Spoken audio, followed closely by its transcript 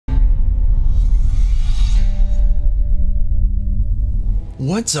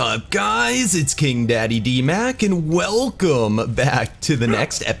What's up, guys? It's KingDaddyDMAC, and welcome back to the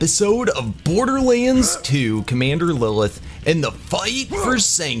next episode of Borderlands 2 Commander Lilith and the fight for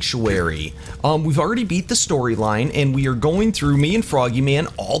Sanctuary. We've already beat the storyline, and we are going through, me and Froggy Man,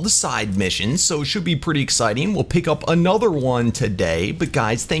 all the side missions, so it should be pretty exciting. We'll pick up another one today, but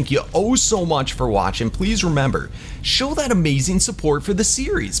guys, thank you oh so much for watching. Please remember, show that amazing support for the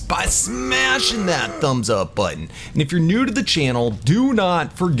series by smashing that thumbs up button. And if you're new to the channel, do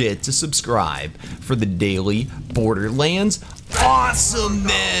not forget to subscribe for the daily Borderlands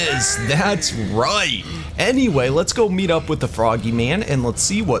awesomeness. That's right. Anyway, let's go meet up with the Froggy Man and let's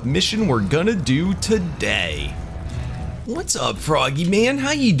see what mission we're gonna do today. What's up, Froggy Man?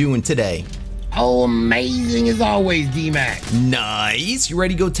 How you doing today? Oh, amazing as always, DMAC. Nice. You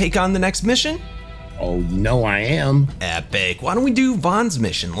ready to go take on the next mission? Oh, you know I am. Epic. Why don't we do Vaughn's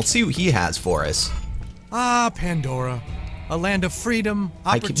mission? Let's see what he has for us. Ah, Pandora. A land of freedom,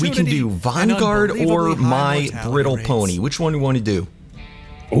 opportunity, we can do Vanguard or my Brittle rates. Pony. Which one do you want to do?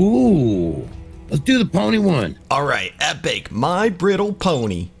 Ooh, let's do the pony one. All right, epic. My Brittle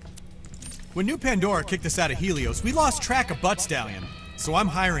Pony. When New Pandora kicked us out of Helios, we lost track of Butt Stallion. So I'm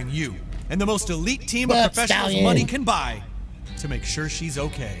hiring you and the most elite team of professionals money can buy to make sure she's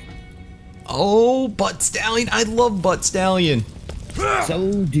okay. Oh, Butt Stallion. I love Butt Stallion.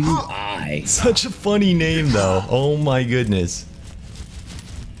 So do I. Such a funny name, though. Oh my goodness.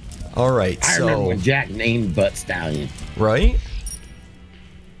 All right, I remember when Jack named Butt Stallion. Right?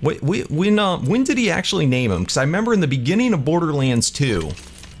 Wait, when did he actually name him? Because I remember in the beginning of Borderlands 2.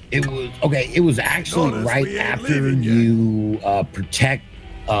 It was okay. It was actually right after you protect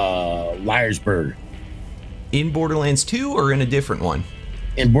Liarsburg. In Borderlands 2 or in a different one?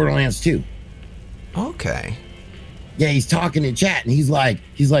 In Borderlands 2. Okay. Yeah, he's talking in chat, and he's like,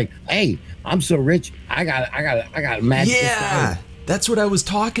 "Hey, I'm so rich, I got a magical Yeah, stone." That's what I was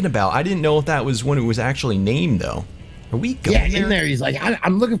talking about. I didn't know if that was when it was actually named, though. Are we going Yeah, there? in there, he's like,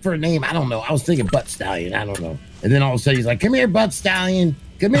 I'm looking for a name. I don't know. I was thinking Butt Stallion. I don't know. And then all of a sudden, he's like, "Come here, Butt Stallion.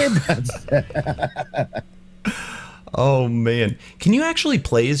 Come here, Butt Stallion." Oh man, can you actually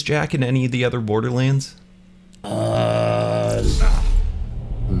play as Jack in any of the other Borderlands? When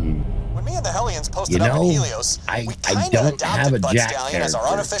me and the Hellions posted up in Helios, we kinda adopted Butt Stallion as our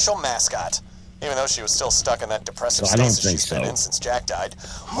unofficial mascot. Even though she was still stuck in that depressive state she's been in since Jack died,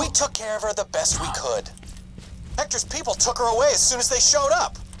 we took care of her the best we could. Hector's people took her away as soon as they showed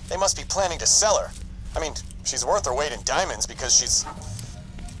up. They must be planning to sell her. I mean, she's worth her weight in diamonds because she's,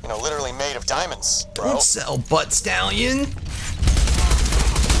 you know, literally made of diamonds, bro. Don't sell Butt Stallion.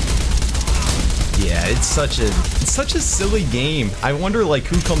 Yeah, it's such a silly game. I wonder like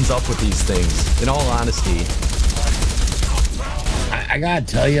who comes up with these things, in all honesty. I gotta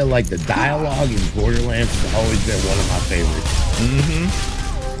tell you, like, the dialogue in Borderlands has always been one of my favorites.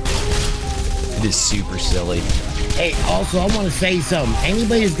 It is super silly. Hey, also, I want to say something.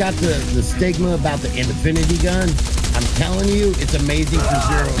 Anybody who's got the stigma about the Infinity gun, I'm telling you, it's amazing for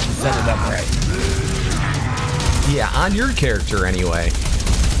Zero to set it up right. Yeah, on your character anyway.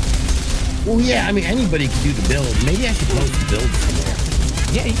 Well, yeah, I mean, anybody can do the build. Maybe I should post the build somewhere.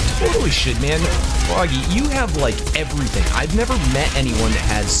 Yeah, you totally should, man. Froggy, you have like everything. I've never met anyone that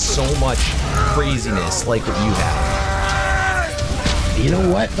has so much craziness like what you have. You know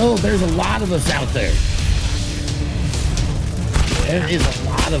what? Oh, there's a lot of us out there. There is a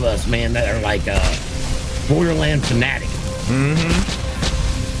lot of us, man, that are like Borderland fanatic.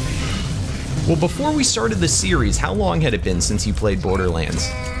 Well, before we started the series, how long had it been since you played Borderlands?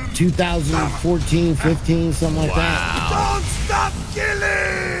 2014, 15, something like that. Don't stop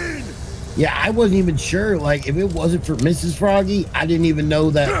killing! Yeah, I wasn't even sure. Like, if it wasn't for Mrs. Froggy, I didn't even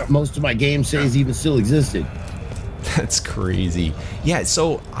know that most of my game saves even still existed. That's crazy. Yeah,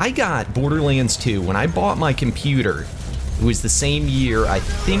 so I got Borderlands 2 when I bought my computer. It was the same year I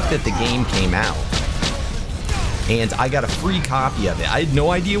think that the game came out. And I got a free copy of it. I had no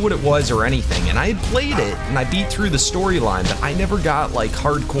idea what it was or anything, and I had played it, and I beat through the storyline, but I never got, like,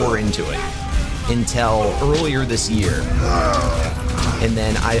 hardcore into it until earlier this year. And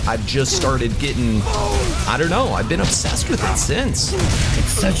then I've just started getting, I don't know, I've been obsessed with it since. It's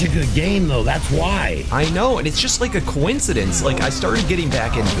such a good game, though. That's why. I know, and it's just like a coincidence. Like, I started getting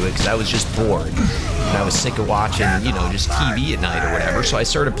back into it because I was just bored. And I was sick of watching, you know, just TV at night or whatever, so I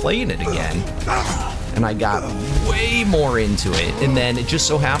started playing it again. And I got way more into it, and then it just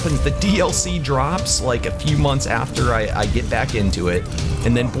so happens the DLC drops like a few months after I get back into it,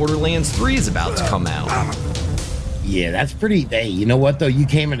 and then Borderlands 3 is about to come out. Yeah, that's pretty. Hey, you know what, though? You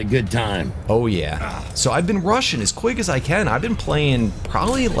came at a good time. Oh, yeah. So I've been rushing as quick as I can. I've been playing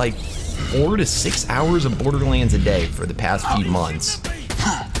probably like 4 to 6 hours of Borderlands a day for the past few months.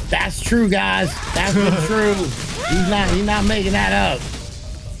 That's true, guys. That's what's true. He's not making that up.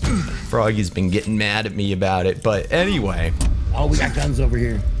 Froggy's been getting mad at me about it, but anyway. Oh, we got guns over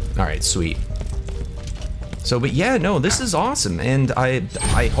here. All right, sweet. So, but yeah, no, this is awesome, and I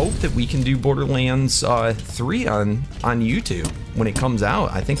hope that we can do Borderlands 3 on YouTube when it comes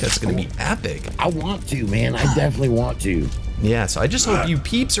out. I think that's going to be epic. I want to, man. I definitely want to. Yeah, so I just hope you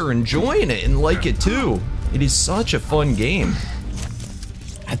peeps are enjoying it and like it too. It is such a fun game.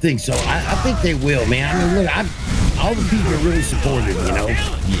 I think so. I think they will, man. I mean, look, all the people are really supportive, you know?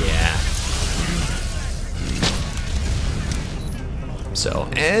 Yeah. So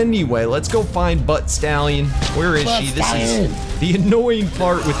anyway, let's go find Butt Stallion. Where is she? This is the annoying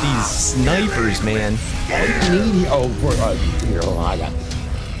part with these snipers, man. Here, hold on,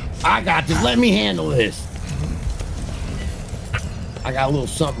 I got this. Let me handle this. I got a little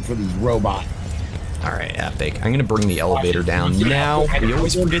something for these robots. All right, epic. I'm gonna bring the elevator down now. We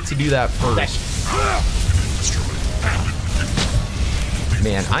always forget to do that first.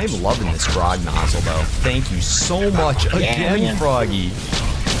 Man, I'm loving this grog nozzle though. Thank you so much again, Froggy.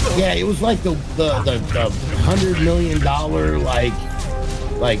 Yeah, it was like the $100 million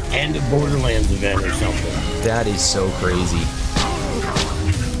like end of Borderlands event or something. That is so crazy.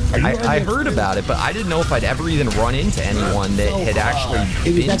 I heard about it, but I didn't know if I'd ever even run into anyone that had actually been to that.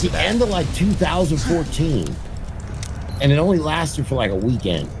 It was at the end of like 2014, and it only lasted for like a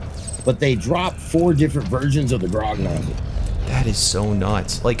weekend. But they dropped 4 different versions of the grog nozzle. That is so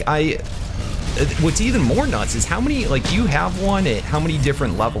nuts. Like what's even more nuts is how many, like you have one at how many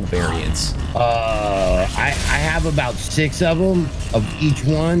different level variants? I have about 6 of them, of each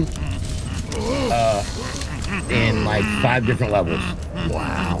one, in like 5 different levels.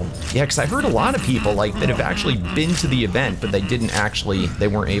 Wow. Yeah, because I heard a lot of people like that have actually been to the event, but they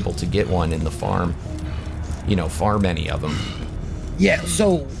weren't able to get one in the farm, farm any of them. Yeah,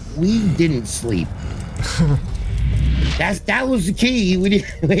 so we didn't sleep. That was the key. We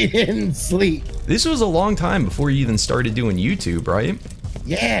didn't sleep. This was a long time before you even started doing YouTube, right?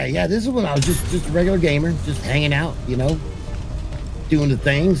 Yeah. This is when I was just a regular gamer, just hanging out, doing the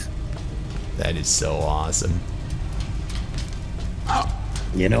things. That is so awesome. I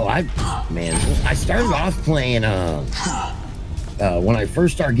started off playing, when I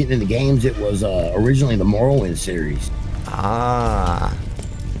first started getting into games, it was originally the Morrowind series. Ah.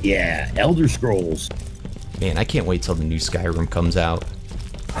 Yeah, Elder Scrolls. Man, I can't wait till the new Skyrim comes out.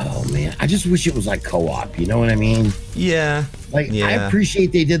 Oh, man. I just wish it was like co-op, you know what I mean? Yeah. I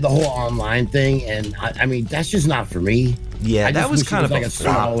appreciate they did the whole online thing, and I mean, that's just not for me. Yeah, that was kind of like a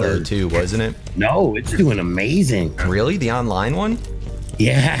flop though, too, wasn't it? No, it's doing amazing. Really? The online one?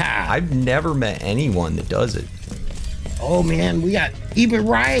 Yeah. I've never met anyone that does it. Oh, man, even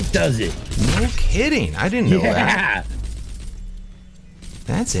Riot does it. No kidding. I didn't know that.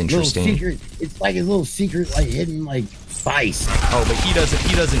 That's interesting. Secret, it's like a little secret, like hidden, like spice. Oh, but he doesn't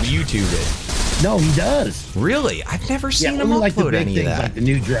YouTube it. No, he does. Really? I've never seen him upload any of that. Like the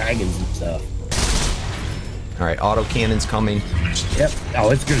new dragons and stuff. All right, autocannon's coming. Yep.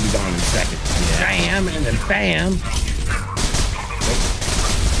 Oh, it's gonna be gone in a second. Yeah. Bam, and then bam.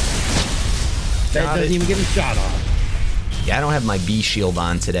 That doesn't even get a shot off. Yeah, I don't have my B shield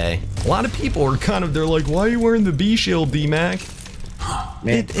on today. A lot of people are they're like, why are you wearing the B shield, DMAC?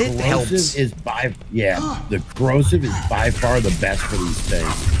 Man, it helps. The corrosive is by far the best for these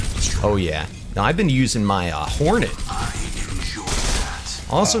things. Oh yeah. Now I've been using my Hornet.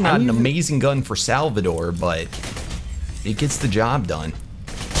 Also not an amazing gun for Salvador, but it gets the job done.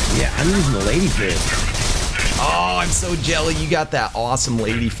 Yeah, I'm using the Lady Fist. Oh, I'm so jelly you got that awesome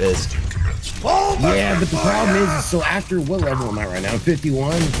Lady Fist. Yeah, but the problem is, so after, what level am I right now?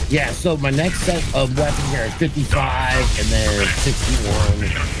 51? Yeah, so my next set of weapons here is 55 and then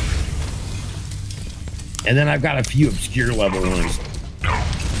 61. And then I've got a few obscure level ones.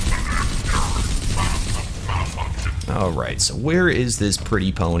 All right, so where is this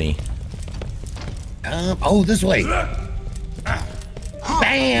pretty pony? Oh, this way.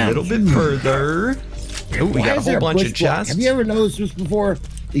 Bam! A little bit further. Oh, we got a whole bunch of chests. Have you ever noticed this before?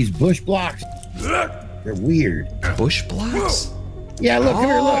 These bush blocks? They're weird. Bush blocks? Yeah, look, come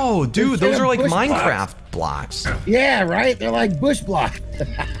here, look. Oh, dude, those are like Minecraft blocks. Yeah, right? They're like bush blocks.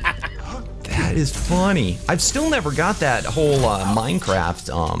 That is funny. I've still never got that whole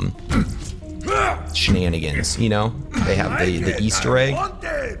Minecraft shenanigans, They have the Easter egg.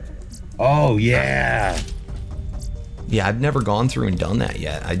 Oh, yeah. Yeah, I've never gone through and done that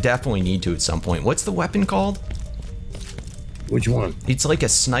yet. I definitely need to at some point. What's the weapon called? Which one? It's like a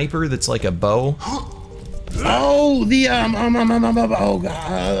sniper that's like a bow. Oh, the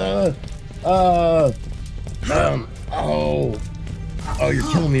Oh, you're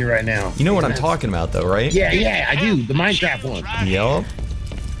killing me right now. You know what I'm talking about, though, right? Yeah, I do. The Minecraft one. Yup.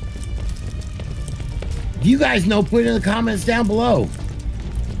 Do you guys know? Put it in the comments down below.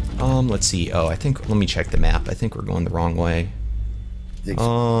 Let's see. Oh, let me check the map. I think we're going the wrong way.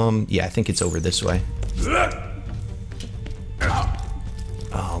 Yeah, I think it's over this way.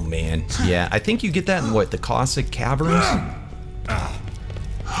 Oh, man. Yeah, I think you get that in, what, the Cossack Caverns?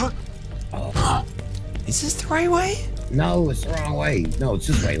 Is this the right way? No, it's the wrong way. No, it's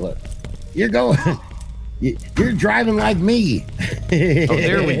this way. Look. You're going... You're driving like me. Oh,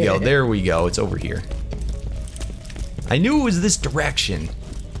 there we go. There we go. It's over here. I knew it was this direction.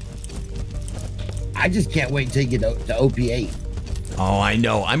 I just can't wait until you get to OP8. Oh, I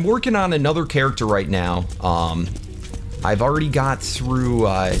know. I'm working on another character right now. I've already got through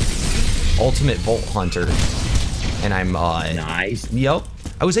Ultimate Vault Hunter, and I'm nice. Yep.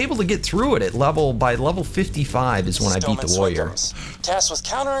 I was able to get through it at by level 55 is when I beat the warrior. Tasked with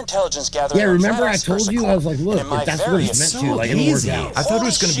counterintelligence gathering. Yeah, remember I told you? I was like, look, if that's what it's meant to, like, it'll work out. I thought it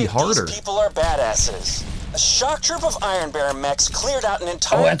was going to be harder. These people are badasses. A shock troop of Iron Bear mechs cleared out an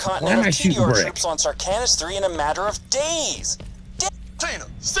entire continent of Meteor troops on Sarkanis 3 in a matter of days. Tina,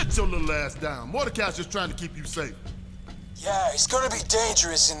 sit your little ass down. Mordecai's just trying to keep you safe. Yeah, it's gonna be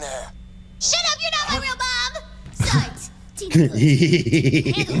dangerous in there. Shut up, you're not my real mom! Besides, Tina could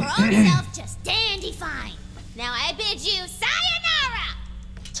handle her own self just dandy fine. Now I bid you sayonara!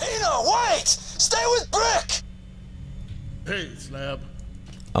 Tina, wait! Stay with Brick! Hey, Slab.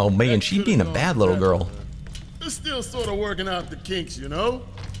 Oh man, she's being a bad little girl. It's still sort of working out the kinks, you know?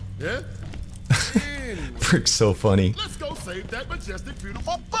 Yeah? Anyway, Brick's so funny. let's go save that majestic,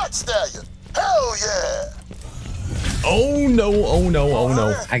 beautiful butt stallion. Hell yeah! Oh no, oh no, oh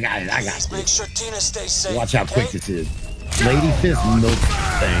no. I got it, I got Make it. sure Tina stays safe. Watch how quick this is. Lady Fist milk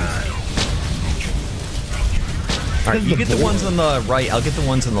things. Alright, you get the ones on the right, I'll get the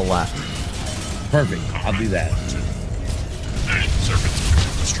ones on the left. Perfect, I'll do that.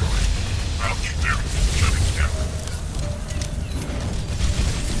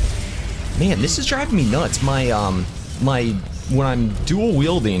 Man, this is driving me nuts. When I'm dual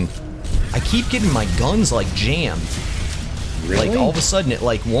wielding, I keep getting my guns like jammed. Really? Like all of a sudden it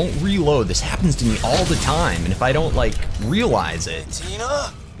like won't reload. This happens to me all the time, and if I don't like realize it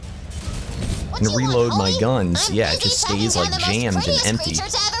Tina? and reload my guns, yeah, it just stays like jammed and empty. I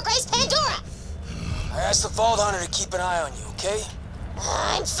asked the Vault Hunter to keep an eye on you, okay?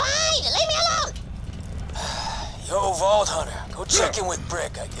 I'm fine, leave me alone! Yo, Vault Hunter, go check in with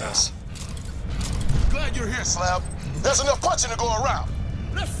Brick, I guess. Glad you're here, Slab. There's enough punching to go around.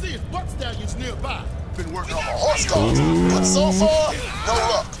 Let's see if Butt Stallion's nearby. Been working on my horse guards, but so far, no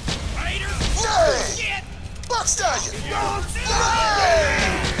luck. Nay! Buck Stallion!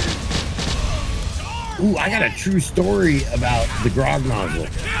 Ooh, I got a true story about the grog nozzle.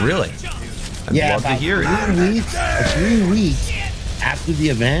 Really? I'd love to hear it. 3 weeks after the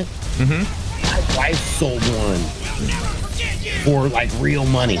event, my wife sold one for like real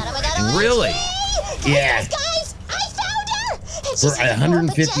money. Really? Yeah. Guys, I found her! For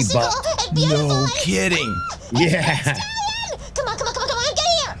 150 bucks. No kidding. Yeah. Come on, get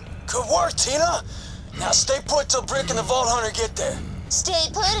here! Good work, Tina. Now stay put till Brick and the Vault Hunter get there. Stay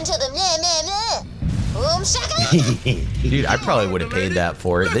put until the meh. Boom shakalaka! Dude, I probably would have paid that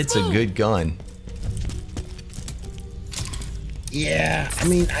for it. It's a good gun. Yeah, I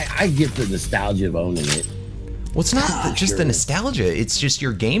mean, I get the nostalgia of owning it. Well, it's not just the nostalgia, it's just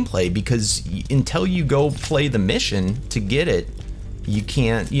your gameplay, because until you go play the mission to get it, you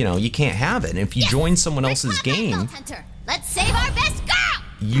can't have it. And if you join someone else's game, Let's save our best girl!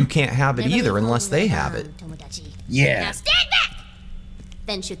 you can't have it either unless they have it. Yeah. Now stand back!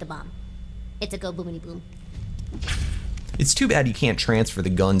 Then shoot the bomb. It's a go boomity boom. It's too bad you can't transfer the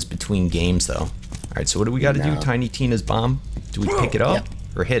guns between games, though. Alright, so what do we got to do? Tiny Tina's bomb? Do we pick it up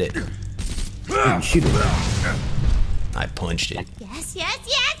or hit it? Shoot it. I punched it. Yes!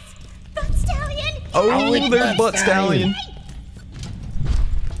 Butt Stallion! Oh, there's Butt Stallion.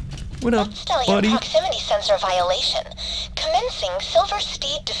 What up, buddy? Proximity sensor violation. Commencing Silver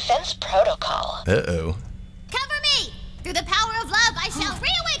Steed Defense Protocol. Uh-oh. Cover me! Through the power of love, I shall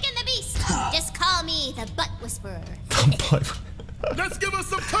reawaken the beast! Just call me the Butt Whisperer. Let's give us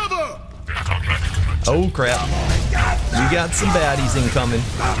some cover! Oh, crap. We got some baddies incoming.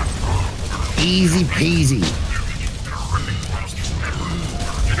 Easy peasy.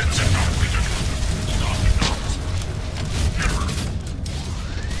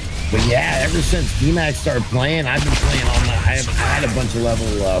 Wait yeah, ever since DMAC started playing, I've been playing all my. I had a bunch of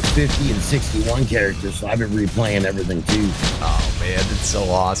level 50 and 61 characters, so I've been replaying everything too. Oh man, it's so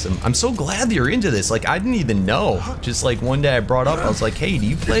awesome. I'm so glad that you're into this. Like, I didn't even know. Just like one day I brought up, I was like, hey, do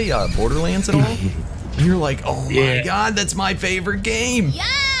you play Borderlands at all? And you're like, oh my god, that's my favorite game.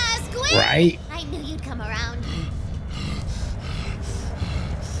 Yes, Gwen! Right? I knew you'd come around.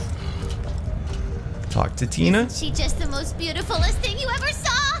 Talk to Tina. Isn't she just the most beautifulest thing you ever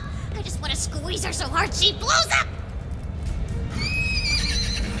saw? I just want to squeeze her so hard she blows up.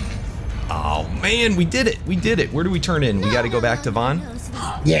 Oh man, we did it. We did it. Where do we turn in? We got to go back to Vaughn?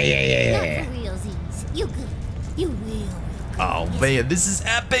 Yeah. Not for realsies. You good. You will. Oh man, this is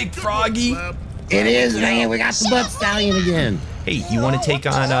epic, Froggy. It is, man. We got the butt stallion again. Hey, you want to take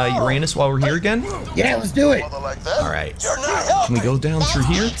on Uranus while we're here again? Yeah, let's do it. All right. Can we go down through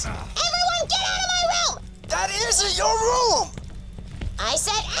here? Everyone get out of my room! That isn't your room! I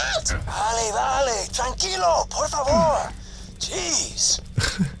said out! Vale, tranquilo, por favor. Jeez.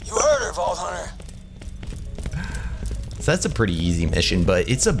 You heard her, Vault Hunter. So that's a pretty easy mission, but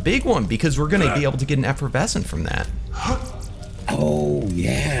it's a big one because we're going to be able to get an Effervescent from that. Oh,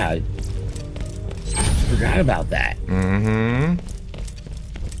 yeah. Forgot about that. Mm-hmm.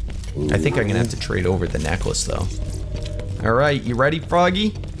 I think I'm going to have to trade over the necklace, though. All right, you ready,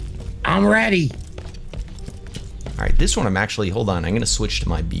 Froggy? I'm ready. All right, this one I'm actually, hold on, I'm going to switch to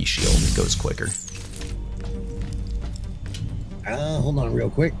my B shield. It goes quicker. Hold on real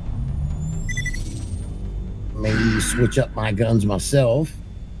quick. Maybe switch up my guns myself.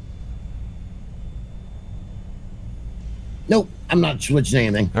 Nope, I'm not switching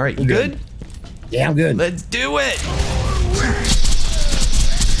anything. All right, you good? Yeah, I'm good. Let's do it.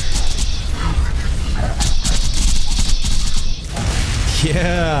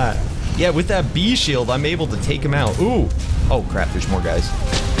 Yeah, with that B shield, I'm able to take him out. Ooh. Oh crap, there's more guys.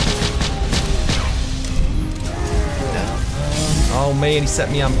 Oh man, he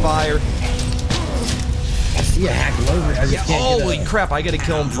set me on fire. I see a hack over. I just can't Holy crap, I gotta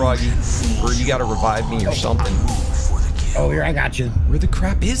kill him, Froggy. Or you gotta revive me or something. Oh, here, I got you. Where the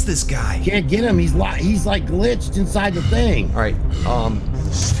crap is this guy? Can't get him. He's like glitched inside the thing. All right, I'm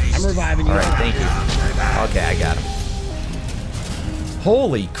reviving you. All right, thank you. Okay, I got him.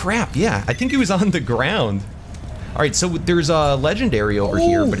 Holy crap, yeah, I think he was on the ground. All right, so there's a legendary over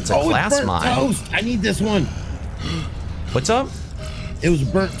here, but it's a class burnt mod. Toast. I need this one. What's up? It was a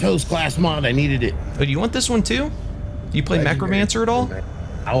burnt toast class mod. I needed it. Oh, do you want this one too? Do you play Necromancer at all?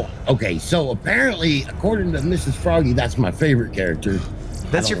 Oh, okay. So apparently, according to Mrs. Froggy, that's my favorite character.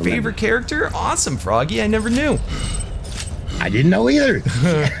 That's your favorite character? Awesome, Froggy. I never knew. I didn't know either.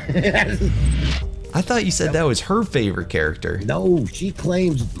 I thought you said that was her favorite character. No, she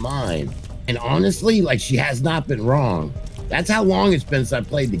claims it's mine. And honestly, like, she has not been wrong. That's how long it's been since I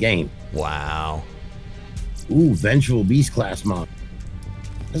played the game. Wow. Ooh, Vengeful Beast class mod.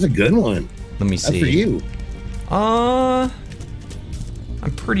 That's a good one. Let me see. That's for you. I'm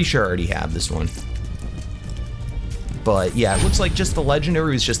pretty sure I already have this one. But yeah, it looks like just the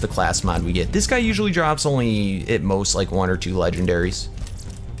legendary is just the class mod we get. This guy usually drops only at most like 1 or 2 legendaries.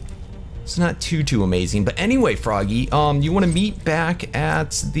 It's not too amazing. But anyway, Froggy, you want to meet back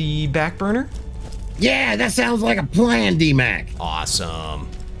at the back burner? Yeah, that sounds like a plan, DMAC. Awesome.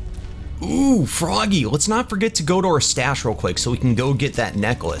 Ooh, Froggy, let's not forget to go to our stash real quick so we can go get that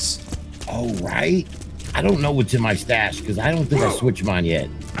necklace. Oh, right. I don't know what's in my stash because I don't think I switched mine yet.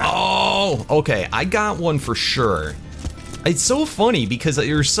 Oh, okay. I got one for sure. It's so funny because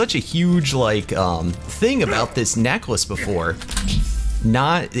there's such a huge like thing about this necklace before.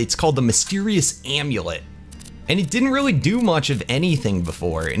 It's called the Mysterious Amulet. And it didn't really do much of anything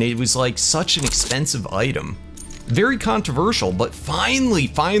before, and it was like such an expensive item. Very controversial, but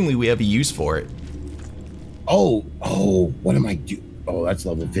finally we have a use for it. Oh, what am I doing? Oh, that's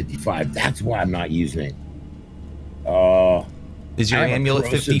level 55. That's why I'm not using it. Is your amulet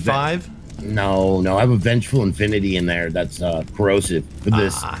 55? No, I have a Vengeful Infinity in there that's corrosive for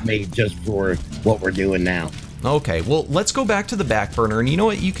this, made just for what we're doing now. Okay, well, let's go back to the back burner, and you know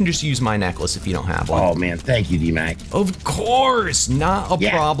what? You can just use my necklace if you don't have one. Oh, man, thank you, DMAC. Of course! Not a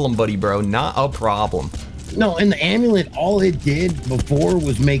problem, buddy, bro. Not a problem. No, and the amulet, all it did before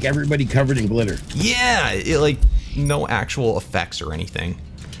was make everybody covered in glitter. Yeah, like, no actual effects or anything.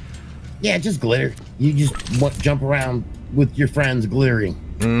 Yeah, just glitter. You just jump around with your friends glittering.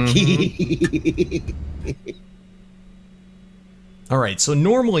 All right, so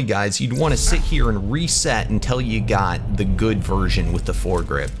normally, guys, you'd want to sit here and reset until you got the good version with the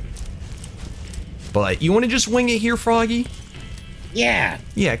foregrip. But you want to just wing it here, Froggy? Yeah.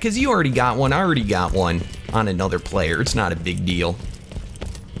 Yeah, because you already got one. I already got one on another player. It's not a big deal.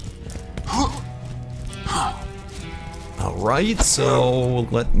 right, so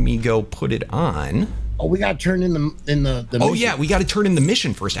let me go put it on. Oh, we got to turn in the Oh mission. yeah, we got to turn in the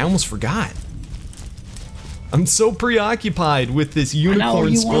mission first. I almost forgot. I'm so preoccupied with this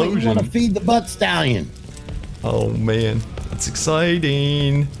Unicornsplosion. You want to feed the butt stallion. Oh man, that's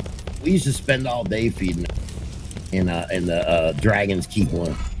exciting. We used to spend all day feeding in the Dragon's Keep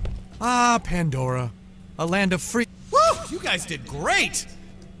one. Ah, Pandora, a land of free. Woo! You guys did great.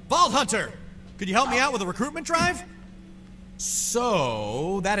 Vault Hunter, could you help me out with a recruitment drive?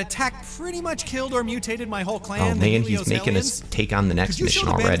 So that attack pretty much killed or mutated my whole clan. Oh man, he's making us take on the next mission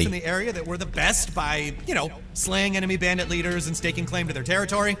already. In the area that we're the best by, you know, slaying enemy bandit leaders and staking claim to their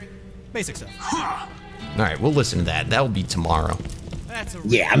territory. Basic stuff. All right, we'll listen to that. That'll be tomorrow.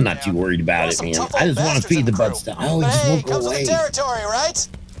 Yeah, I'm not too worried about it, man. I just want to feed the butt stuff. Oh, he just won't go away. Territory, right?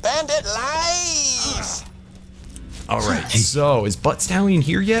 Bandit life. All right, so is Butt Stallion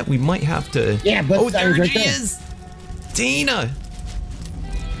here yet? We might have to. Yeah, Butt Stallion's right there. Is. Tina.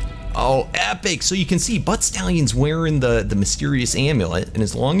 Oh, epic! So you can see Butt Stallion's wearing the mysterious amulet, and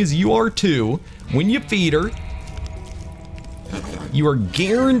as long as you are too, when you feed her, you are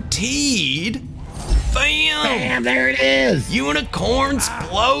guaranteed. Bam! Bam! There it is.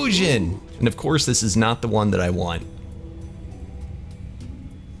 Unicornsplosion. And of course, this is not the one that I want,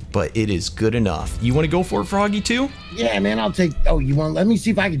 but it is good enough. You want to go for it, Froggy, too? Yeah, man. I'll take. Oh, you want? Let me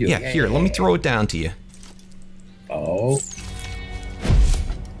see if I can do it. Yeah, here. Let me throw it down to you. Oh.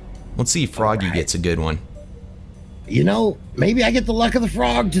 Let's see if Froggy gets a good one. You know, maybe I get the luck of the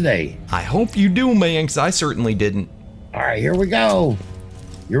frog today. I hope you do, man, because I certainly didn't. All right, here we go.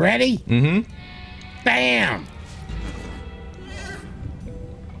 You ready? Mm-hmm. Bam!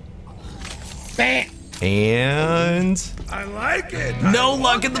 Bam! And... I like it. No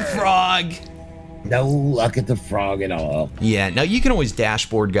luck at the frog. No luck at the frog at all. Yeah, now you can always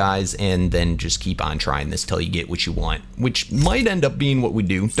dashboard, guys, and then just keep on trying this till you get what you want, which might end up being what we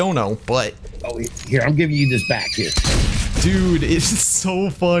do. Don't know, but... Oh, here, I'm giving you this back here. Dude, it's so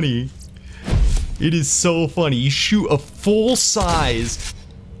funny. It is so funny. You shoot a full-size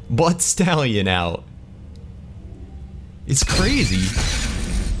Butt Stallion out. It's crazy.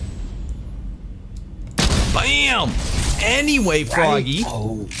 Bam! Anyway, Froggy. Right?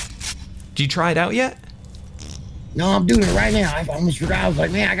 Oh. Did you try it out yet? No, I'm doing it right now. I almost forgot. I was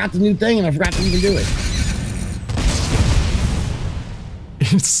like, man, I got the new thing and I forgot to even do it.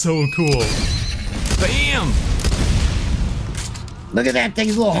 It's so cool. Bam! Look at that thing,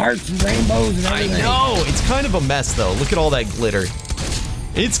 little hearts and rainbows and everything. I know. It's kind of a mess, though. Look at all that glitter.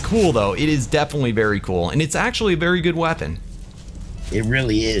 It's cool, though. It is definitely very cool, and it's actually a very good weapon. It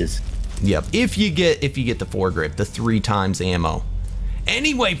really is. Yep. If you get the foregrip, the 3 times ammo.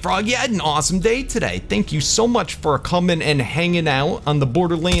 Anyway, Frog, you had an awesome day today. Thank you so much for coming and hanging out on the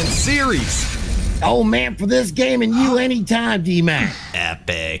Borderlands series. Oh, man, for this game and you anytime, DMAC.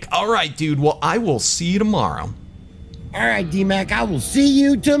 Epic. All right, dude. Well, I will see you tomorrow. All right, DMAC, I will see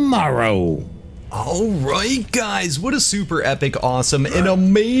you tomorrow. All right, guys. What a super epic, awesome, and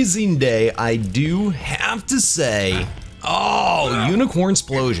amazing day. I do have to say... Oh,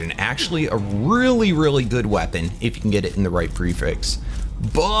 Unicornsplosion. Actually a really, really good weapon if you can get it in the right prefix.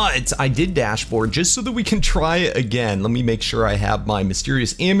 But I did dashboard just so that we can try it again. Let me make sure I have my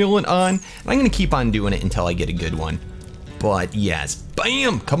mysterious amulet on. And I'm going to keep on doing it until I get a good one. But yes,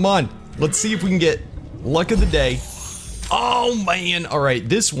 bam, come on. Let's see if we can get luck of the day. Oh man, all right,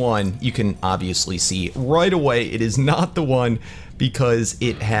 this one you can obviously see right away. It is not the one because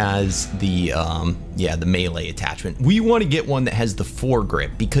it has the, the melee attachment. We want to get one that has the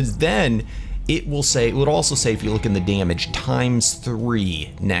foregrip because then it will say, it would also say if you look in the damage,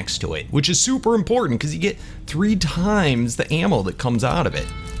 ×3 next to it, which is super important because you get 3 times the ammo that comes out of it.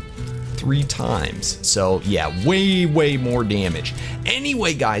 3 times. So yeah, way more damage.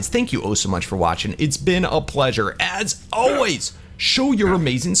 Anyway, guys, thank you oh so much for watching. It's been a pleasure. As always, show your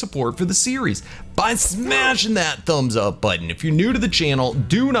amazing support for the series by smashing that thumbs up button. If you're new to the channel,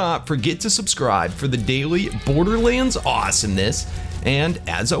 do not forget to subscribe for the daily Borderlands awesomeness. And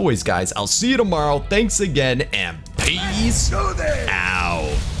as always, guys, I'll see you tomorrow. Thanks again, and peace out.